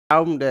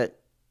album that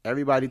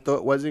everybody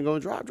thought wasn't gonna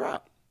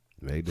drop.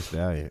 Meg The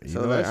Stallion. You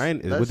So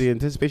know, with the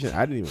anticipation,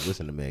 I didn't even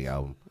listen to Meg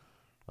album.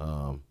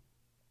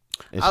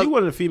 And she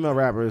one of the female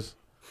rappers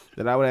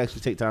that I would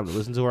actually take time to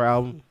listen to her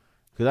album.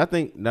 Because I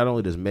think not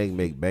only does Meg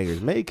make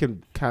bangers, Meg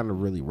can kind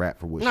of really rap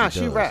for what she does.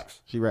 She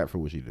raps. She raps for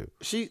what she do.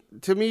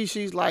 To me,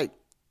 she's like,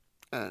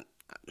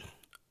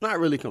 not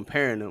really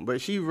comparing them,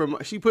 but she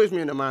puts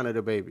me in the mind of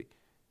the Baby.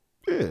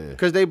 Yeah.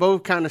 Because they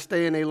both kind of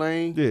stay in their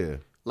lane. Yeah.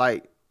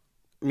 Like,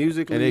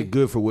 musically. And they're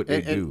good for what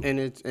they do. And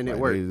it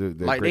works.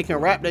 They're like, they can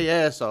rap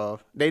their ass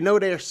off. They know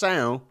their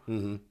sound,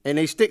 and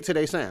they stick to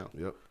their sound.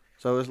 Yep.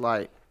 So it's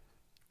like.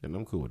 And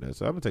I'm cool with that.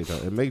 So I'm going to take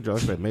time. And Meg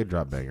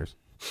drop bangers.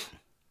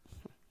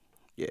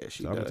 Yeah,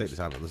 she so I'm going to take the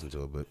time to listen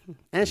to it.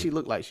 And she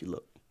looked like she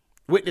looked.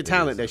 With the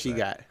talent that she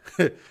got.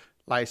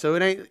 Like, so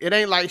it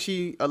ain't like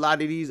a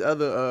lot of these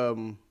other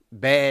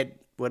bad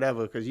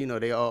whatever, because, you know,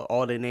 they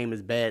all their name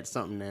is Bad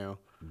something now.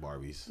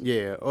 Barbies.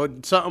 Yeah, or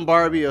something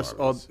Barbie, or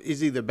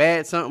it's either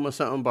Bad something or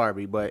something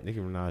Barbie. But Nicki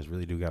Minaj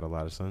really do got a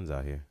lot of sons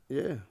out here.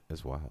 Yeah.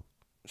 That's wild.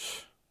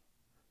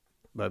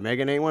 But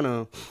Megan ain't one of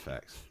them.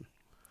 Facts.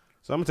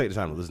 So I'm going to take the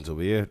time to listen to it.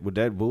 But yeah, with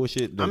that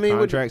bullshit, the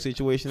contract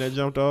situation that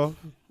jumped off.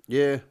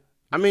 Yeah.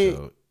 I mean.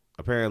 So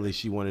apparently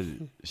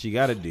she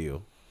got a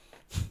deal.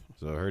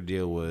 So her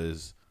deal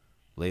was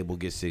label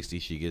gets 60,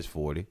 she gets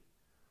 40.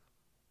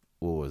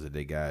 What was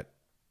it?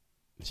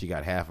 She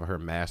got half of her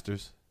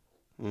masters.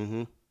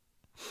 Mm-hmm.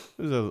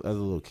 There's other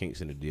little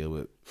kinks in the deal,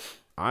 but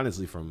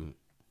honestly, from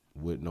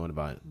what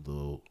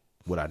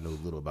I know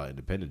little about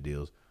independent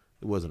deals,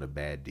 it wasn't a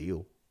bad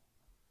deal.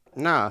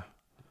 Nah.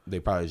 They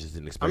probably just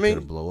didn't expect her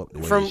to blow up the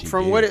way she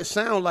from did. what it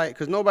sounded like,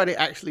 because nobody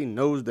actually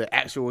knows the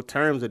actual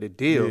terms of the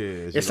deal.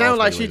 Yeah, it sounded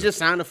like she just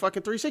signed a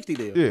fucking 360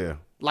 deal. Yeah.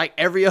 Like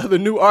every other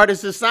new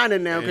artist is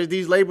signing now, because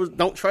these labels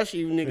don't trust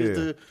you niggas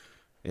to.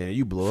 And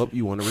you blow up,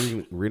 you want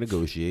to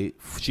renegotiate.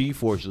 She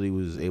fortunately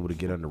was able to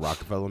get under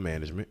Rockefeller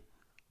management,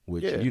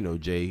 which, you know,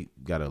 Jay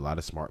got a lot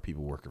of smart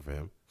people working for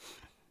him.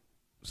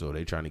 So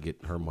they trying to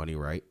get her money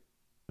right.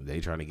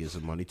 They trying to get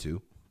some money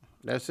too.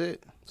 That's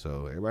it.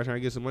 So everybody trying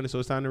to get some money, so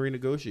it's time to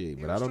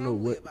renegotiate. But I don't know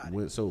what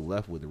went so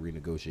left with the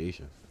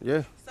renegotiation.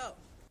 Yeah.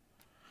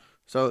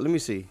 So let me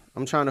see.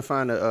 I'm trying to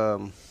find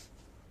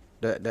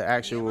the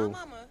actual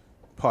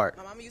part.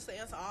 My mama used to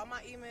answer all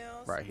my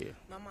emails. Right here.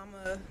 My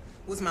mama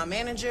was my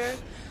manager.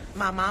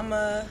 My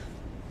mama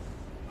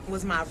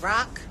was my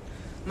rock.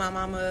 My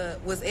mama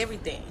was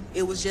everything.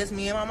 It was just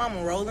me and my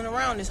mama rolling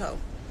around this hoe,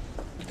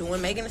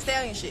 doing Megan The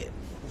Stallion shit.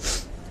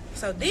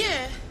 So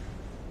then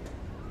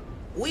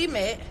we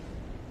met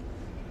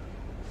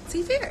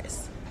T.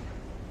 Ferris.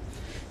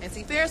 And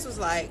T. Ferris was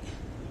like,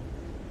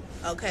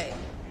 okay,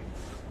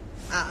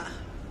 I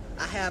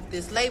have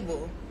this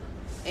label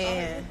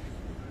and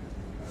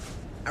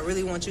I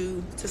really want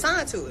you to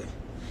sign to it.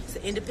 It's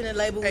an independent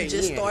label. We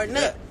just starting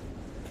up.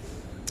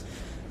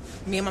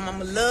 Me and my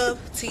mama love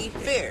T.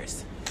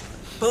 Ferris.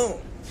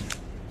 Boom.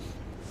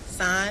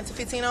 Signed to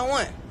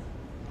 1501.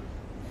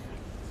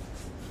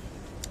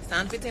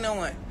 Signed to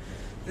 1501.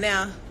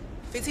 Now,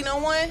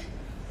 1501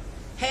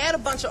 had a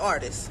bunch of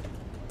artists.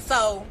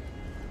 So,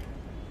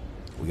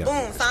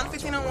 boom, signed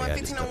 1501,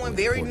 1501,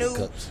 very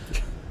new.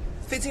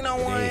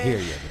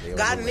 1501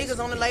 got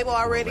niggas on the label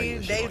already.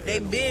 They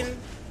been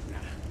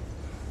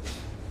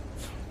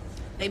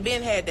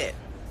had that.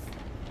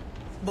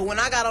 But when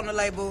I got on the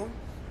label,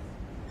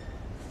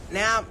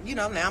 now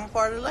I'm a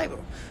part of the label.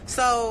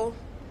 So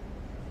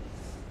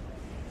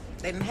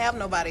they didn't have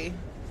nobody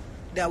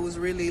that was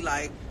really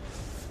like,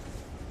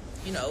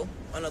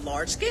 on a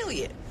large scale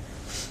yet.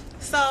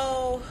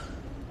 So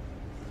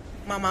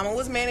my mama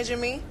was managing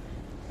me.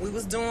 We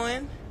was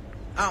doing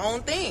our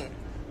own thing.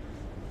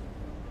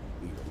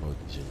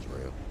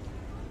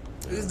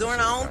 We was doing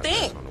our own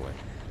thing.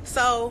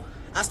 So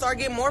I started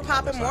getting more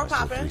popping.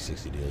 And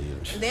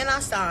then I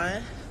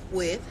signed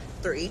with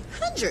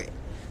 300.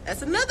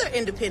 That's another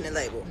independent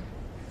label.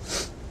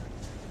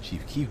 She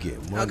keep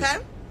getting money. Okay?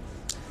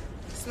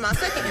 It's my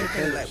second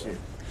independent label.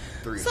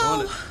 300.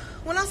 So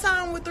when I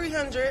signed with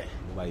 300,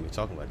 nobody even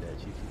talking about that.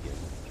 She keep getting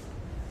money.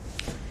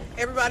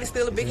 Everybody's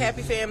still a big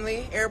happy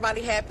family.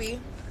 Everybody happy.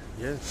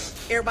 Yeah.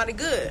 Everybody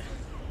good.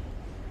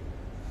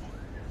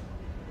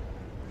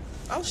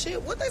 Oh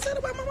shit! What they said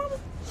about my mama?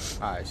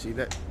 All right, see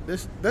that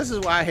this is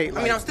why I hate.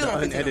 I'm still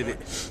on unedited.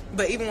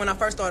 But even when I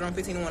first started on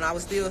 1501, I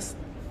was still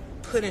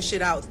putting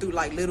shit out through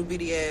like little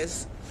bitty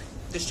ass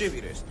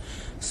distributors.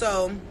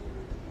 So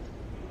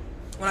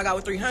when I got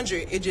with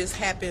 300, it just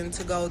happened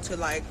to go to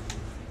like.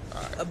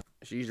 Right.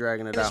 She's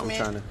dragging it out. I'm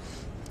trying to.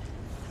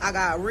 I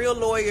got real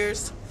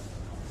lawyers.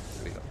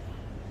 There we go.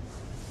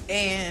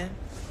 And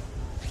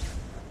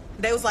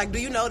they was like, "Do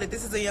you know that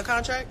this is in your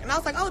contract?" And I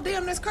was like, "Oh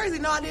damn, that's crazy.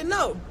 No, I didn't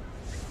know."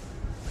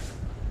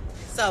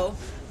 So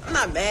I'm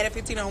not mad at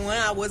 1501.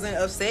 I wasn't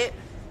upset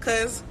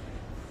because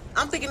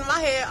I'm thinking in my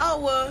head, oh,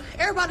 well,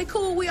 everybody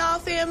cool. We all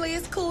family.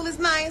 It's cool. It's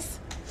nice.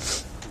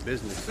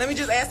 Business. Let me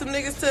just ask them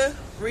niggas to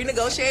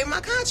renegotiate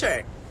my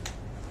contract.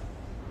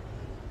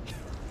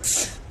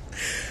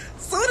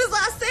 Soon as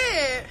I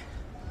said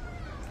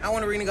I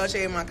want to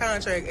renegotiate my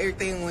contract,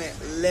 everything went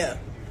left.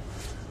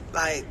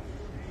 Like,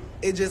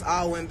 it just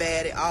all went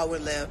bad. It all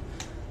went left.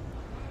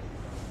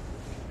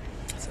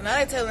 So now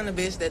they're telling the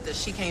bitch that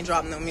she can't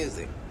drop no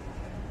music.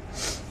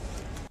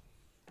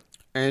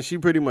 And she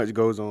pretty much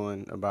goes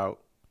on about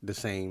the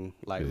same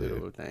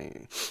little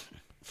thing.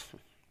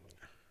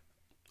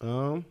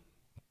 I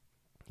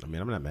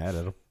mean, I'm not mad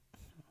at him.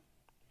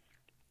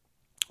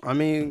 I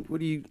mean, what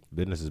do you?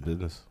 Business is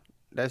business.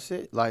 That's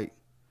it. Like,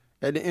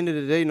 at the end of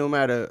the day, no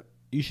matter.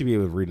 You should be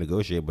able to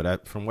renegotiate,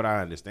 but from what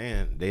I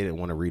understand, they didn't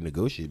want to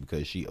renegotiate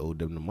because she owed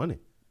them the money.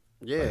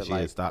 Yeah, she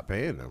had stopped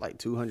paying them. Like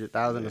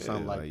 $200,000 or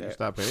something like that. You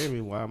stop paying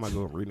me. Why am I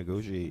going to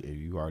renegotiate if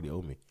you already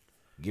owe me?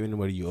 Give me the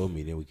money you owe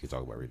me, then we can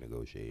talk about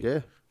renegotiating. Yeah.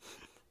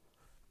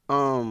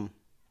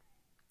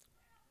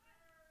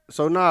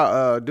 So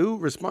now,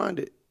 dude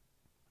responded.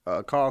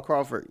 Carl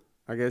Crawford.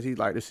 I guess he's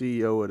like the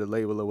CEO of the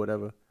label or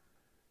whatever.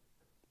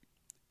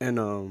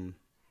 And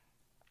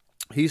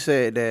he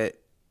said that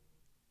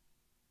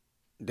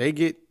they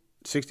get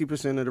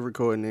 60% of the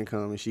recording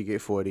income and she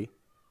get 40%.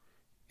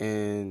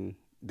 And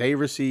they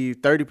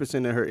receive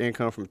 30% of her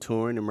income from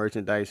touring and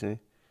merchandising.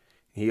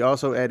 He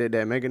also added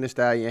that Meg The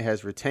Stallion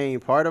has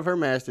retained part of her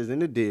masters in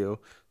the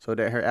deal so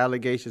that her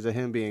allegations of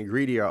him being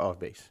greedy are off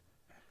base.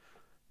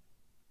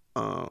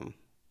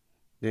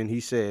 Then he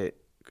said,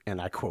 and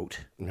I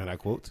quote. And I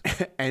quote.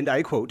 And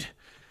I quote,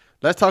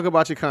 "Let's talk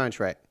about your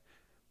contract.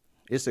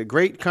 It's a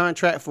great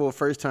contract for a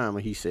first timer,"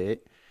 he said.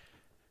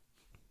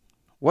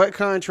 "What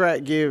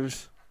contract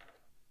gives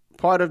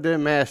part of their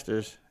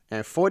masters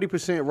and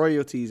 40%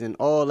 royalties and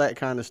all that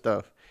kind of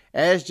stuff?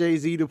 Ask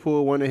Jay-Z to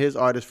pull one of his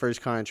artists'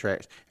 first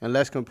contracts, and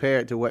let's compare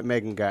it to what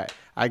Megan got.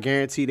 I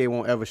guarantee they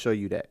won't ever show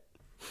you that."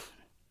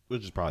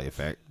 Which is probably a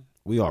fact.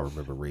 We all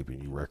remember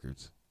Raping You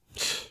records.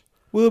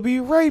 We'll be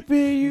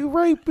raping you,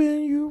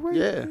 raping you,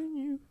 raping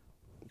you.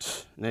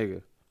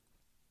 Nigga.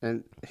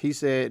 And he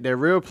said their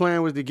real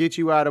plan was to get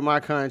you out of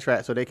my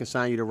contract so they can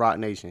sign you to Rock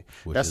Nation.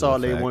 That's all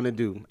they want to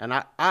do. And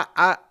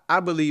I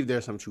believe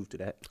there's some truth to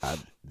that. I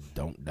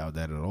don't doubt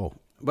that at all.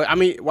 But I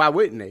mean, why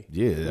wouldn't they?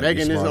 Yeah,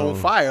 Megan is on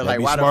fire. Like,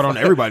 why smart on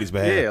everybody's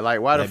behalf? Yeah,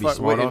 like why the fuck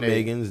smart wouldn't on they?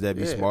 Megan's? That'd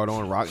be smart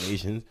on Rock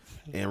Nation's.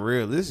 And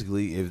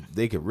realistically, if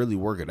they could really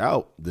work it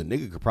out, the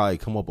nigga could probably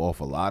come up off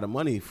a lot of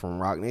money from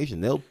Rock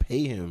Nation. They'll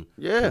pay him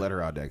to let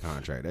her out that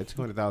contract. That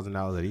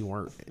 $200,000 that he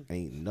worked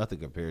ain't nothing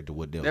compared to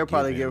what they'll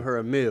probably give give her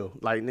a meal.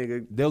 Like,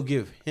 nigga, they'll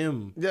give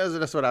him.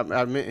 That's what I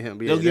meant him.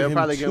 They'll give him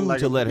probably two give him like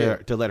to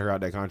let her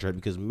out that contract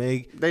because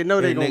Meg. They know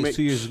they're in the gonna next make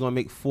 2 years is gonna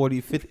make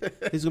 40, 50.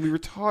 It's gonna be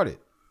retarded.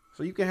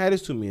 So you can have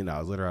this $2 million.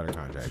 Let her out of the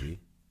contract. B.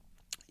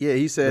 Yeah,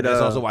 he said. But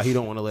that's also why he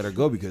don't want to let her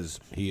go because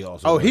he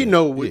also. Oh, he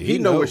know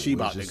where she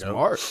about to go.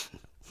 Smart.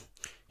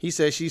 He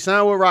said she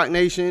signed with Rock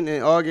Nation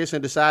in August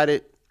and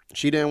decided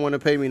she didn't want to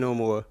pay me no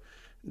more.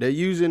 They're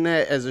using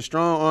that as a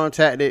strong arm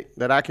tactic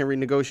that I can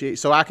renegotiate,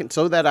 so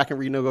that I can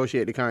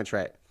renegotiate the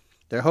contract.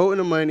 They're holding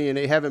the money and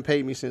they haven't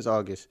paid me since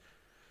August.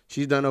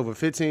 She's done over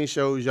 15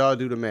 shows. Y'all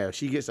do the math.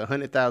 She gets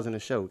 $100,000 a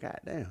show. God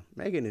damn,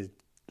 Megan is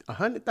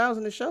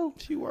 $100,000 a show.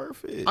 She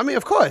worth it. I mean,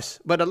 of course,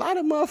 but a lot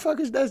of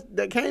motherfuckers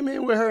that came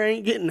in with her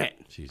ain't getting that.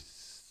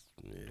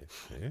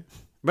 Yeah.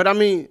 But I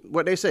mean,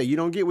 what they say, you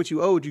don't get what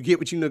you owed, you get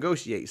what you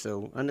negotiate.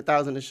 So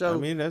 $100,000 a show. I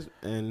mean,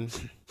 and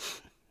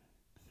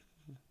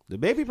the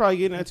baby probably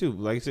getting that too.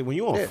 Like I said, when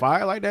you on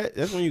fire like that,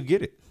 that's when you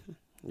get it.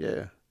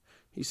 Yeah.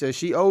 He said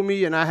she owed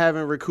me and I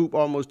haven't recouped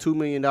almost $2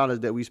 million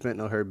that we spent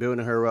on her,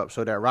 building her up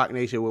so that Rock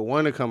Nation would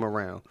want to come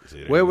around.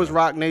 Where was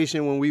Rock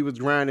Nation when we was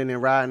grinding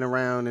and riding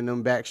around in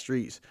them back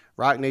streets?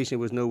 Rock Nation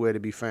was nowhere to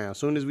be found.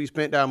 Soon as we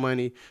spent our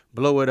money,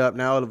 blow it up,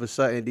 now all of a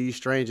sudden these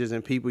strangers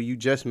and people you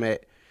just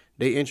met,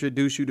 they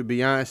introduced you to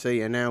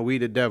Beyonce, and now we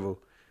the devil.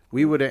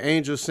 We were the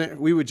angels sent.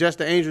 We were just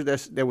the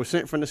angels that were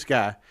sent from the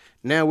sky.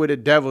 Now we're the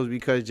devils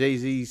because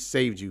Jay-Z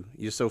saved you.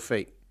 You're so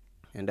fake,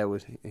 and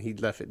he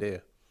left it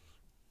there.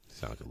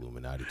 Sound like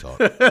Illuminati talk.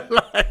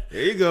 There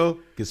you go,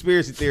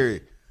 conspiracy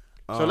theory.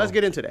 So let's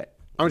get into that.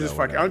 I'm just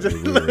fucking. I'm just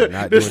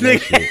not this doing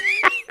nigga.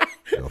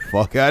 Get the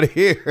fuck out of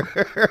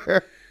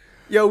here.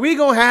 Yo, we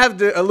gonna have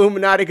the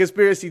Illuminati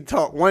conspiracy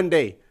talk one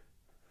day.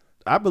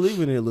 I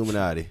believe in the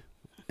Illuminati.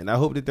 And I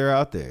hope that they're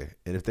out there.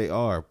 And if they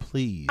are,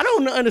 please. I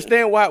don't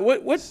understand why.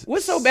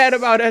 What's so bad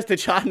about us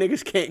that y'all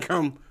niggas can't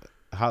come?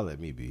 Holla at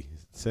me, B.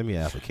 Send me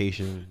an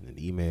application,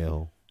 an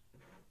email.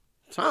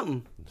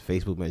 Something.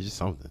 Facebook message, just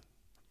something.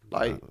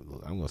 Like,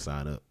 I'm going to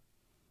sign up.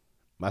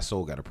 My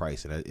soul got a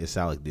price, and it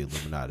sounds like the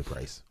Illuminati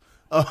price.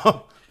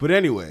 But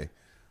anyway.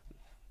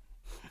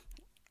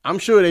 I'm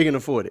sure they can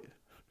afford it.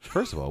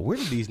 First of all, where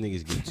did these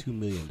niggas get $2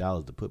 million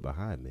to put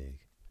behind Meg?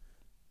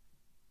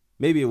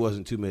 Maybe it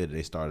wasn't $2 million that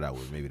they started out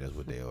with. Maybe that's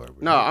what they are.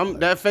 No,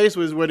 that face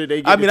was where did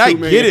they get? I mean, I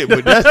get it,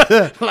 but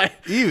that's like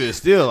even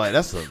still, like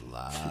that's a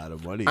lot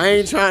of money. I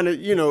ain't trying to,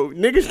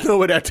 niggas know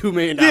what that $2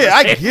 million. Yeah,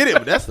 I get it,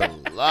 but that's a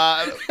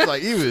lot.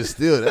 Like even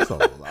still, that's a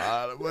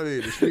lot of money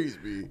in the streets,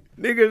 B.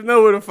 Niggas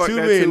know what the fuck $2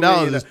 that million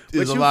 $2 million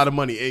is a lot of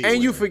money. Anywhere.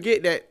 And you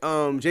forget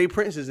that Jay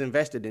Prince is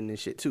invested in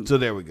this shit too. So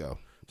there we go.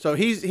 So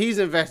he's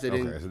invested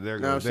in. Okay, so there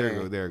goes.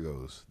 There it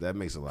goes. That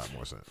makes a lot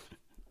more sense.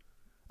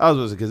 I was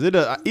going to say,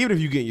 because even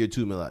if you get your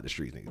 $2 million out the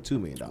streets, nigga,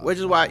 $2 million. Which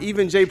is why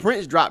even Jay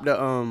Prince dropped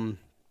a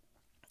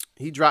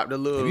he dropped a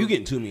little. If you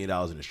getting $2 million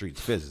in the streets,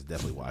 the feds is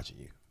definitely watching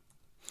you.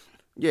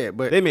 Yeah,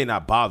 but they may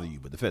not bother you,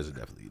 but the feds are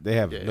they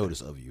have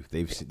notice of you.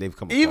 They've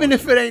come. Even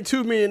if it ain't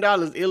 $2 million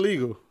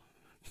illegal,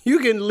 you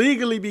can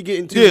legally be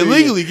getting $2 million.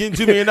 Legally getting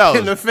 $2 million.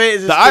 And the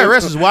feds, the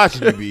IRS is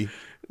watching you. B.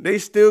 They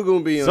still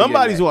gonna be.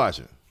 Somebody's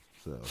watching.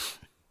 So.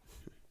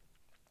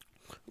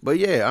 But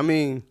yeah, I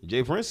mean,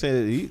 Jay Prince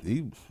said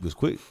he was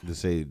quick to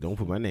say, "Don't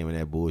put my name in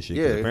that bullshit."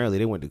 Yeah. Apparently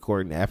they went to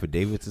court and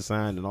affidavits to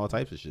sign and all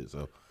types of shit.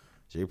 So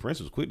Jay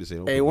Prince was quick to say,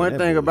 "Don't." Hey, one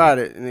thing about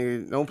it,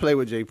 nigga, don't play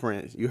with Jay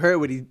Prince. You heard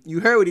what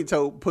he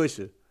told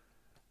Pusha.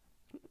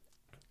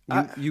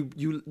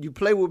 You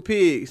play with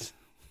pigs.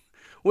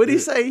 What did he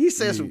say? He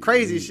said some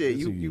crazy shit.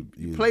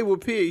 You play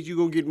with pigs, you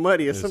gonna get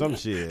muddy or some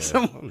shit.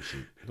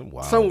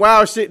 Some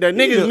wild shit that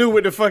niggas knew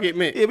what the fuck it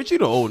meant. Yeah, but you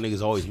know old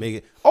niggas always make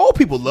it. Old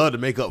people love to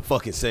make up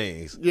fucking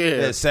sayings. Yeah.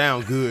 That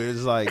sound good.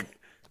 It's like,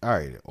 all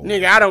right, old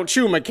nigga, I don't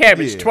chew my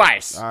cabbage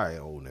twice. All right,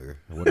 old nigga.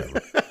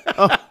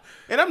 Whatever.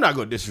 And I'm not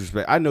gonna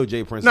disrespect. I know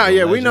Jay Prince.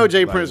 We know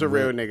Jay Prince a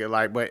real nigga.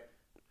 Like, but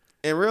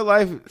in real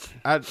life,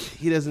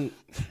 he doesn't,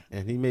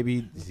 and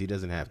he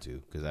doesn't have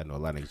to, because I know a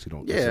lot of niggas who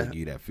don't give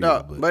you that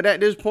feeling. But at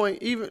this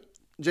point, even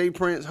Jay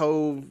Prince,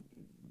 Hov,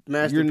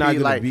 Master you're not P,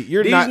 gonna like be.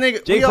 You're these not.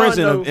 Niggas, Jay Prince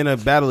in a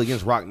battle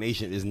against Rock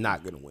Nation is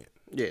not gonna win.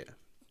 Yeah,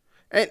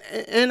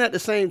 and at the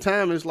same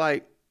time, it's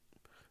like,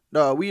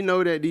 dog, we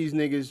know that these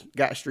niggas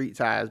got street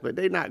ties, but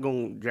they not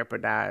gonna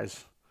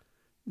jeopardize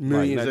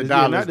millions of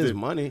dollars. Not this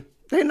money.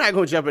 They not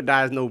gonna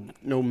jeopardize no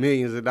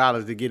millions of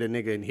dollars to get a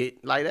nigga in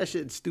hit. Like, that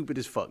shit's stupid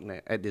as fuck now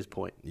at this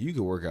point. You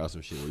can work out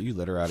some shit where you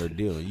let her out her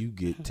deal and you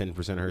get 10%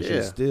 of her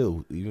shit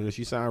still, even if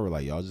she signed her,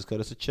 like, y'all just cut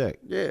us a check.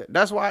 Yeah,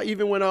 that's why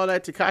even when all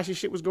that Tekashi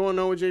shit was going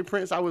on with Jay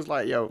Prince, I was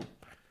like, yo,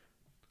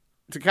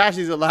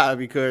 Tekashi's alive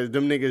because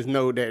them niggas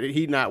know that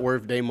he not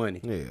worth their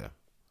money. Yeah.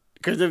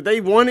 Because if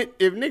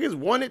niggas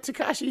wanted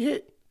Tekashi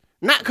hit,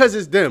 not because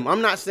it's them.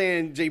 I'm not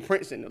saying Jay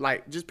Prince,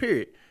 like, just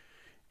period.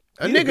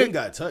 A nigga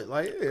got touched.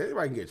 Like,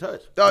 everybody can get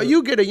touched.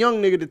 You get a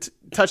young nigga to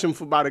touch him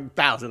for about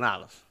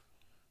 $1,000.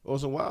 Or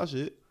some wild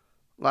shit.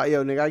 Like,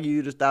 yo, nigga, I give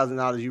you this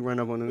 $1,000, you run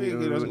up on them. You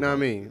know what I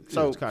mean?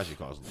 So Tekashi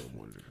costs a little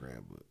more than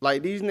 $1,000, but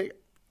like these niggas,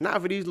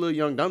 not for these little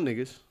young dumb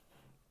niggas.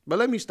 But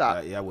let me stop.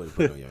 I wouldn't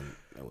put no young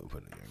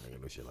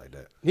nigga no shit like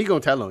that. He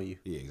gonna tell on you.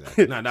 Yeah,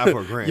 exactly. Not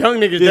for $1,000. Young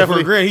niggas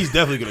definitely for $1,000. He's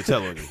definitely gonna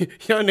tell on you.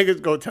 Young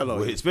niggas gonna tell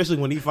on you. Especially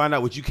when he find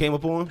out what you came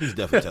up on, he's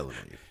definitely telling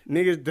on you.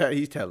 Niggas,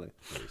 he's telling.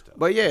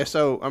 But yeah,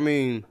 so I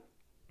mean.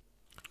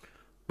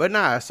 But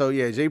nah, so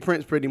yeah, Jay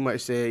Prince pretty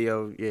much said,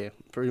 yo, yeah,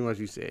 pretty much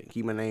you said,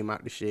 keep my name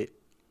out the shit.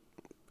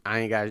 I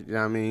ain't got, you know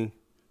what I mean?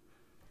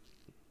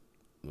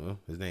 Well,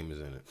 his name is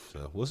in it.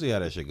 So we'll see how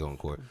that shit go in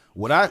court.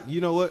 What I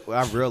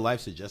real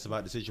life suggest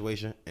about the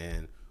situation,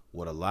 and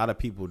what a lot of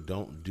people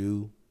don't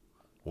do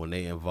when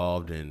they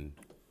involved in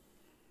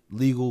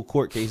legal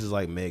court cases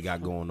like Meg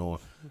got going on,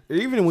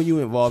 even when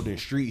you involved in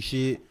street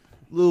shit,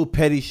 little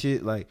petty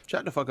shit, like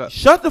shut the fuck up.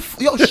 Shut the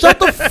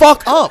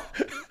fuck up.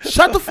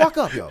 Shut the fuck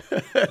up, yo.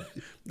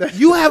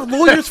 You have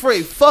lawyers for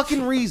a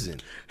fucking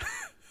reason.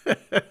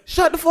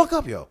 Shut the fuck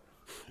up, yo.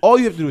 All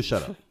you have to do is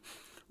shut up.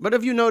 But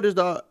if you notice,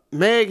 dog,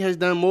 Meg has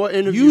done more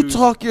interviews. You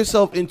talk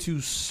yourself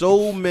into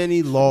so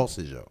many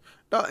losses, yo.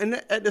 Dog,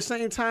 and at the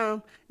same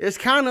time, it's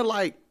kind of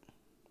like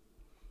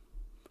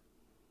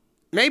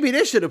maybe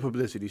this should have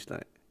publicity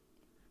stunt.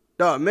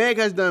 Dog, Meg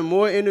has done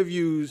more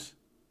interviews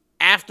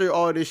after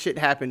all this shit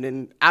happened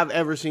than I've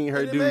ever seen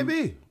her do.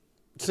 Maybe.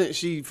 Since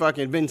she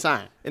fucking been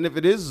signed. And if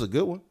it is, it's a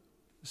good one.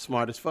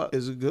 Smart as fuck.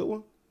 It's a good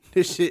one.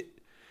 This shit.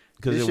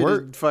 Because it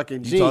worked.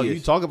 Fucking genius. You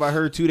talk about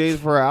her 2 days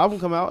before her album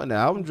come out, and the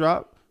album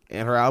dropped,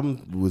 and her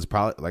album was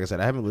probably, like I said,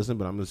 I haven't listened,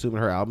 but I'm assuming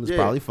her album is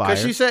probably fire.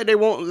 Because she said they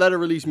won't let her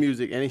release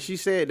music, and she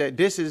said that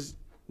this is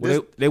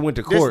they went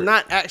to court. This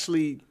not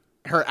actually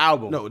her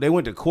album. No, they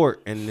went to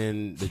court, and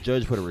then the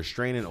judge put a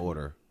restraining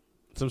order,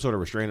 some sort of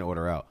restraining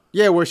order out.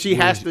 Yeah, where she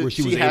was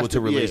able to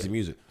release the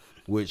music,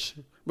 which.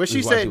 But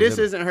she said this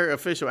isn't her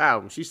official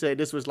album. She said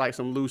this was like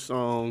some loose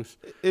songs.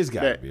 It's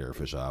got to be her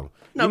official album.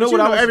 No, you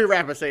know every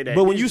rapper say that.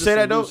 But when you say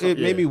that, though, it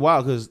made me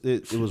wild because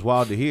it was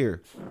wild to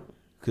hear.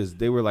 Because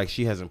they were like,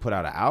 she hasn't put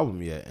out an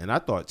album yet. And I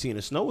thought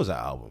Tina Snow was an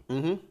album.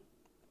 Mm-hmm.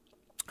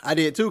 I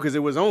did, too, because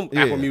it was on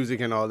Apple Music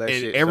and all that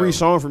shit. Every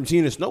song from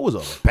Tina Snow was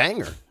a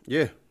banger.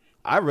 Yeah.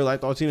 I really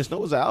thought Tina Snow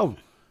was an album.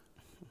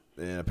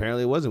 And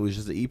apparently it wasn't. It was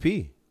just an EP.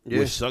 Yeah.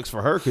 Which sucks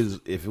for her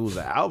because if it was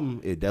an album,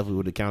 it definitely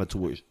would have counted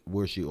to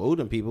where she owed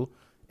them people.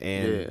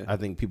 And I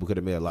think people could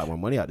have made a lot more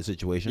money out of the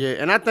situation. Yeah,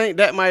 and I think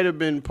that might have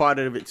been part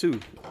of it,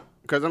 too.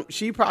 Because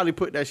she probably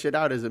put that shit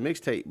out as a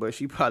mixtape, but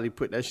she probably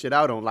put that shit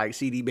out on, like,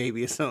 CD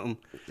Baby or something.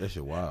 That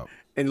shit wild.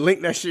 And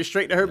linked that shit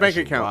straight to her bank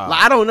account.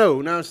 Like, I don't know,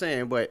 you know what I'm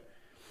saying? But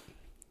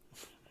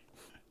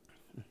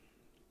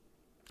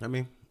I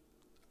mean,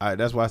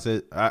 that's why I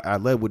said I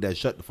led with that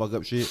shut the fuck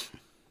up shit.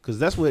 Because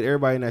that's what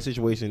everybody in that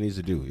situation needs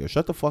to do. Yo,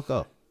 shut the fuck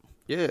up.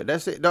 Yeah,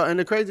 that's it. And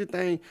the crazy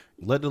thing,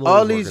 let the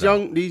all these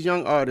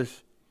young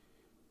artists,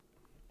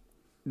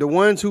 the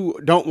ones who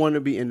don't want to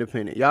be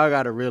independent, y'all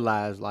got to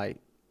realize, like,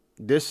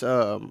 this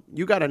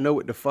you gotta know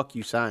what the fuck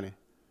you signing.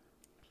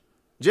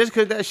 Just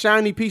cause that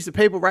shiny piece of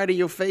paper right in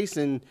your face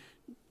and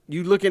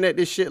you looking at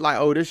this shit like,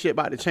 oh, this shit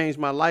about to change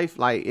my life.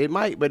 Like it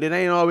might, but it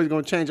ain't always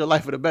gonna change your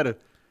life for the better.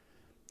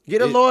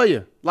 Get a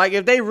lawyer. Like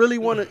if they really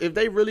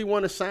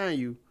wanna sign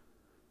you,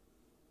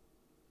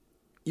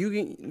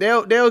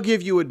 they'll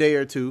give you a day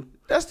or two.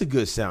 That's the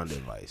good sound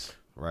advice,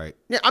 right?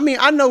 Yeah, I mean,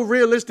 I know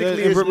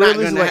realistically it's not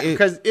gonna happen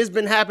because it's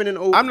been happening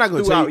I'm not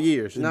gonna throughout tell you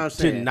years. You know what I'm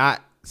saying? To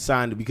not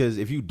sign it, because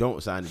if you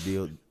don't sign the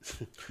deal,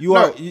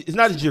 it's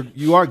not that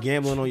you are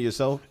gambling on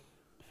yourself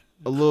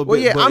a little bit. Well,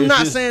 yeah, I'm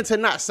not saying to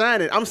not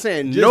sign it. I'm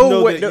saying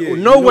know what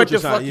the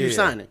fuck you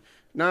signing.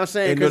 Know what I'm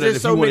saying? Because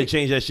if you want to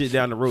change that shit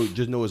down the road,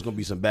 just know it's gonna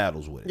be some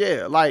battles with it.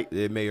 Yeah, like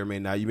it may or may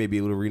not. You may be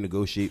able to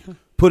renegotiate,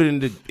 put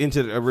it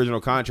into the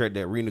original contract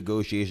that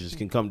renegotiations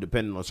can come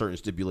depending on certain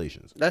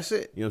stipulations. That's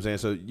it. You know what I'm saying?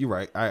 So you're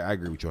right. I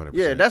agree with you 100%.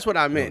 Yeah, that's what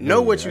I meant.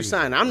 Know what you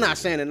sign. I'm not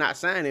saying to not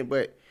sign it,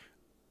 but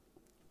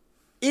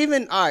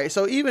even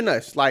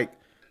us, like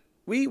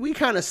we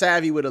kind of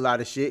savvy with a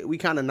lot of shit. We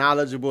kind of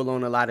knowledgeable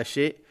on a lot of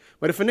shit.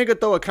 But if a nigga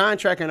throw a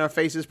contract in our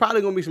face, there's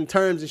probably gonna be some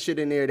terms and shit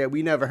in there that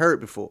we never heard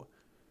before.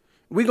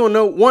 We gonna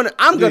know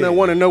I'm gonna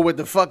want to know what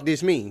the fuck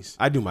this means.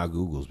 I do my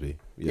Googles, B.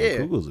 Yeah,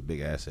 Google's a big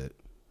asset.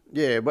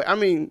 Yeah, but I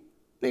mean,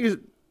 niggas,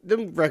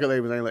 them record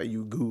labels ain't let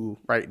you Google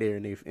right there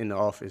in the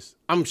office.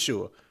 I'm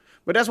sure,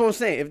 but that's what I'm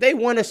saying. If they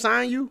want to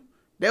sign you,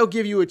 they'll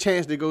give you a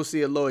chance to go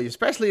see a lawyer,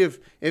 especially if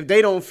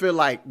they don't feel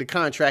like the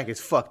contract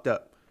is fucked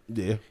up.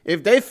 Yeah.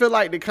 If they feel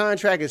like the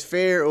contract is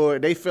fair or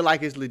they feel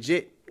like it's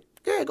legit,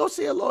 yeah, go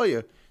see a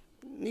lawyer.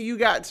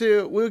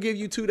 We'll give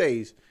you 2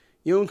 days.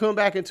 You don't come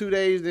back in 2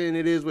 days, then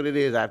it is what it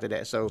is after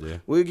that. So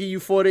we'll give you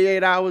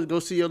 48 hours, go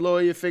see your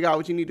lawyer, figure out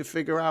what you need to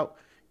figure out,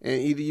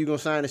 and either you going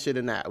to sign the shit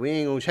or not. We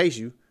ain't going to chase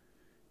you.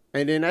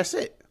 And then that's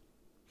it.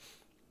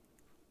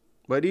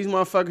 But these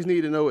motherfuckers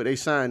need to know what they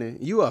signing.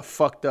 You are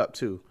fucked up,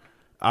 too.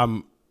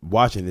 I'm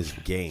watching this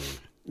game.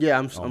 Yeah,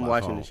 I'm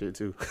watching this shit,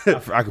 too.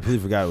 I completely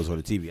forgot it was on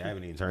the TV. I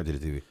haven't even turned to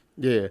the TV.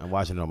 Yeah. I'm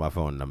watching it on my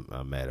phone, and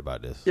I'm mad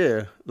about this.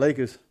 Yeah,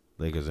 Lakers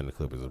and the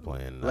Clippers are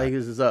playing.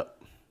 Lakers is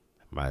up.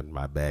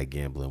 My bad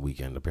gambling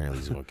weekend apparently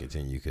is going to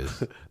continue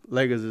because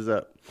Lakers is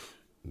up.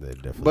 They're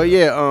definitely. But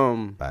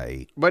yeah, by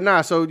 8. But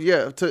nah, so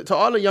yeah, to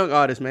all the young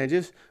artists, man,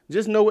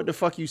 just know what the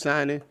fuck you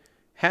signing.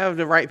 Have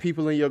the right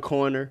people in your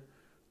corner.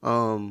 That's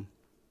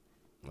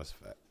a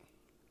fact.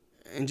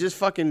 And just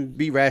fucking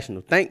be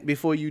rational. Think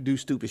before you do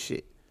stupid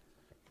shit.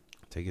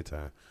 Take your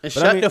time. And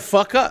shut the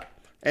fuck up.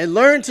 And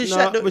learn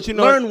to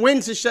learn when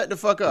to shut the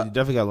fuck up. You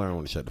definitely gotta learn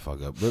when to shut the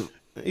fuck up. But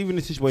even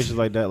in situations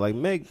like that, like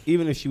Meg,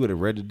 even if she would have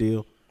read the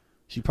deal,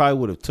 she probably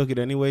would have took it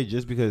anyway,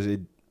 just because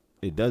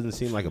it doesn't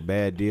seem like a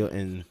bad deal,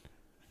 and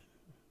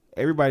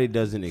everybody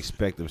doesn't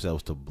expect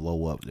themselves to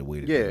blow up the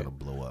way that they're gonna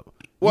blow up.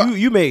 Well,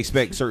 you may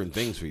expect certain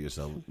things for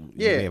yourself.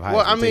 You may have high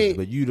expectations,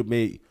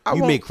 but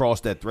you may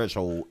cross that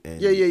threshold.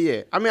 And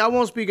yeah. I mean, I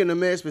won't speak in the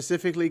Meg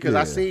specifically because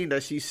I seen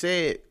that she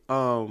said,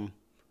 I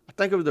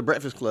think it was the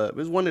Breakfast Club. It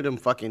was one of them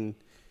fucking.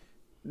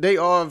 They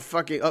all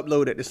fucking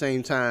upload at the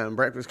same time.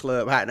 Breakfast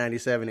Club, Hot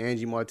 97,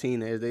 Angie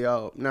Martinez. They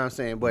all, you know what I'm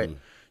saying? But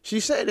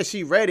she said that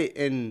she read it,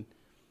 and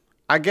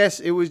I guess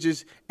it was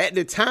just at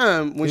the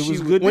time when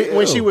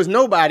she was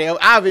nobody.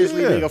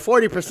 Obviously, nigga,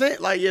 40%.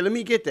 Like, yeah, let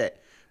me get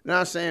that. You know what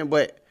I'm saying?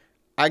 But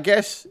I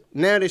guess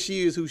now that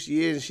she is who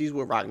she is and she's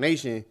with Roc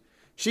Nation,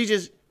 she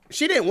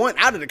didn't want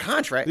out of the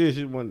contract. Yeah,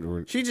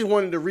 she just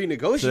wanted to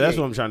renegotiate. So that's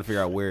what I'm trying to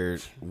figure out where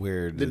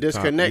the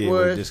disconnect was.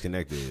 Where the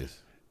disconnect is.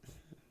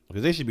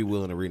 Because they should be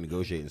willing to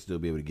renegotiate and still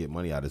be able to get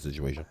money out of the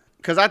situation.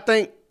 Because I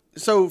think,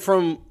 so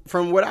from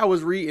what I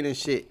was reading and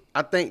shit,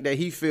 I think that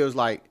he feels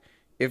like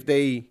if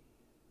they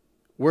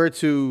were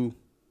to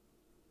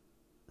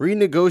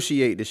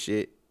renegotiate the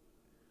shit,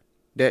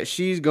 that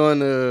she's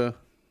gonna,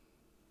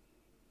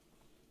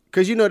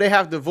 because they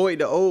have to void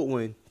the old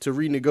one to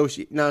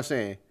renegotiate. You know what I'm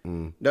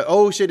saying? The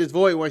old shit is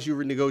void once you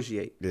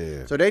renegotiate.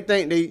 Yeah. So they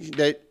think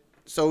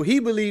so he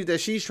believes that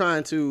she's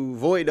trying to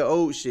void the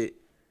old shit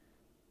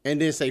and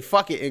then say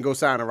fuck it and go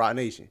sign a Roc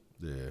Nation.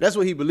 Yeah. That's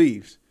what he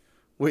believes,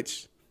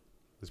 which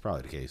it's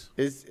probably the case.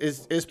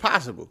 It's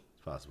possible.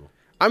 It's possible.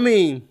 I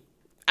mean,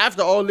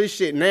 after all this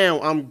shit, now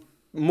I'm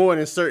more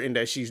than certain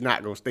that she's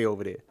not gonna stay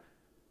over there.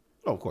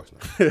 Oh, of course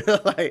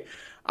not. Like,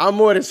 I'm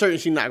more than certain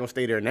she's not gonna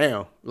stay there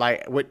now.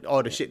 Like, with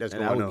all the shit that's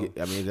going on.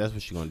 I mean, that's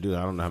what she's gonna do.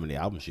 I don't know how many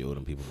albums she owed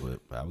them people,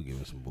 but I would give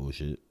her some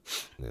bullshit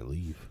and then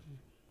leave.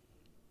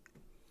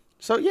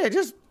 So yeah,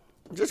 just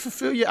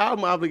fulfill your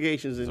album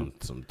obligations and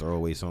some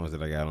throwaway songs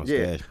that I got on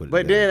stash.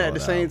 But then at the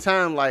same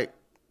time, like,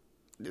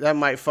 that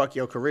might fuck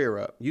your career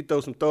up. You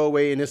throw some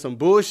throwaway and there's some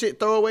bullshit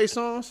throwaway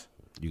songs.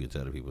 You can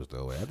tell the people it's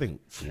throwaway. I think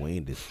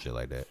Wayne did some shit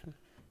like that.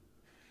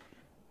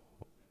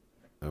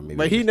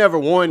 But he never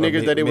warned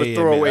niggas that it was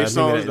throwaway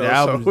songs, though.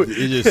 Album, so.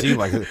 It just seemed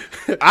like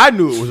I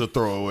knew it was a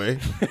throwaway.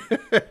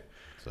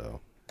 So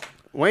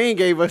Wayne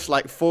gave us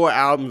like 4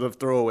 albums of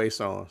throwaway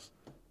songs,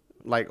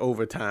 like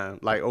over time,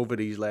 like over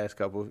these last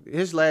couple.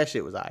 His last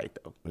shit was alright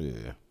though.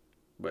 Yeah,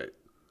 but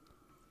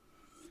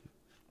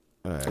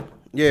all right.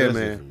 Yeah, so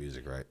man. For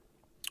music, right?